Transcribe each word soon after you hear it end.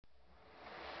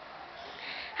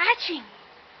Hatching!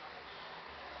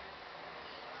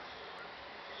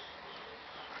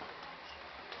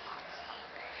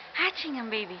 Hatching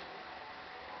ang baby.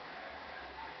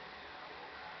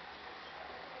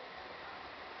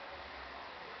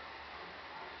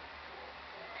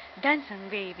 Dance ang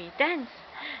baby, dance.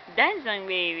 Dance ang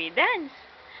baby, dance.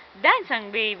 Dance ang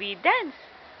baby, dance.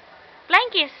 Flying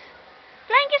kiss.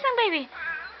 Flying kiss ang baby.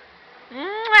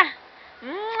 Mwah!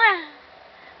 Mwah!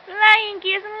 Flying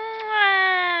kiss.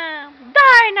 Mwah!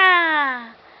 Darna!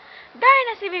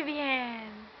 Darna si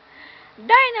Vivienne.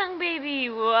 Darna ang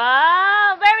baby.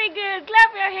 Wow! Very good.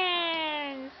 Clap your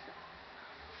hands.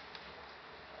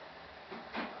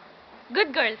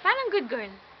 Good girl. Paano good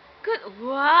girl? Good.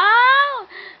 Wow!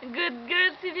 Good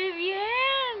girl si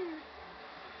Vivienne.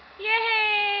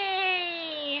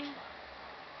 Yay!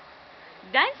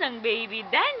 Dance ang baby,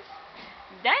 dance.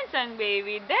 Dance ang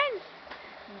baby, dance.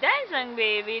 Dance ang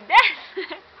baby, dance.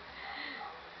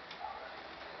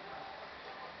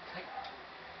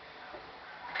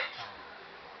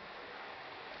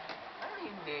 Ano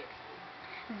hindi?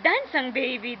 Dance ang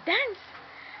baby, dance.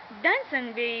 Dance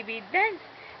ang baby, dance.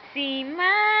 Si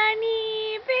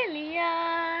Manny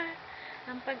Villar,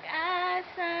 ang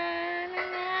pag-asa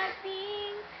ng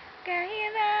ating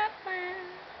kahirapan.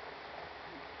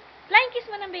 Flying kiss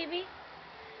mo ng baby.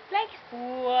 Flying kiss.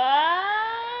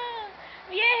 Wow!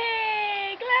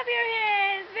 Yay! Clap your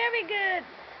hands. Very good.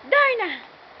 Darna!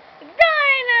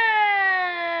 Darna!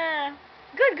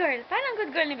 Good girl. Paano ang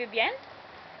good girl ni Vivienne?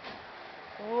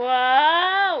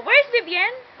 Wow! Where's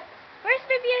Vivienne? Where's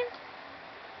Vivienne?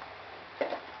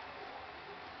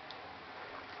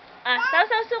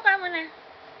 Saw-saw suka muna.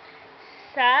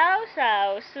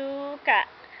 Saw-saw suka.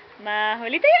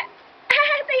 Mahuli taya.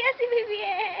 Taya si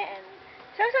Vivienne.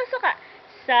 Saw-saw suka.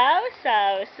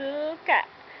 Saw-saw suka.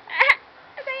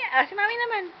 Taya. Si Mami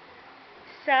naman.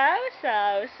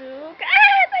 Saw-saw suka.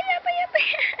 Taya, taya,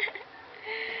 taya.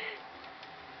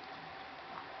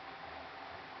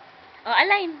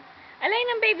 Align. Align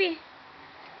ng baby.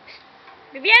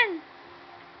 Vivienne.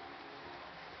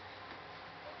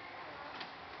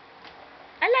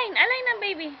 Align, align ang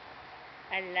baby.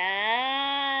 Align.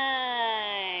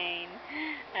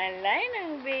 Align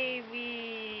ang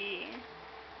baby.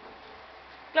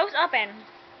 Close open.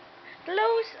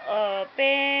 Close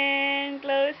open.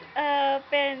 Close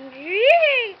open.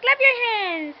 Yay! Clap your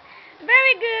hands.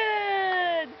 Very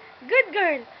good. Good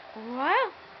girl.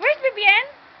 Wow. Where's Vivienne?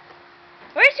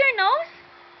 Where's your nose?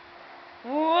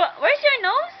 Where's your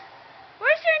nose?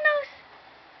 Where's your nose?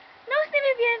 Nose ni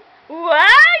Vivienne. Wow!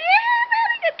 Yeah!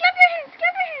 Clap your hands!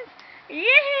 Clap your hands!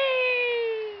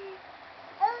 Yay!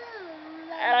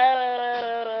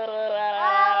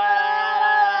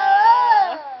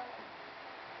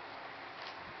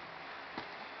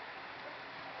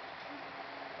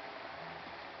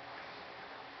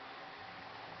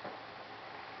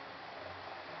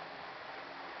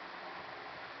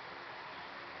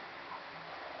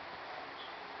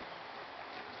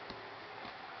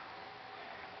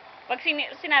 Pag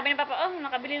sinabi ni Papa, oh,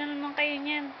 nakabili na naman kayo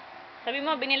niyan. Sabi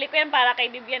mo, binili ko yan para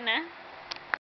kay Vivienne, ha?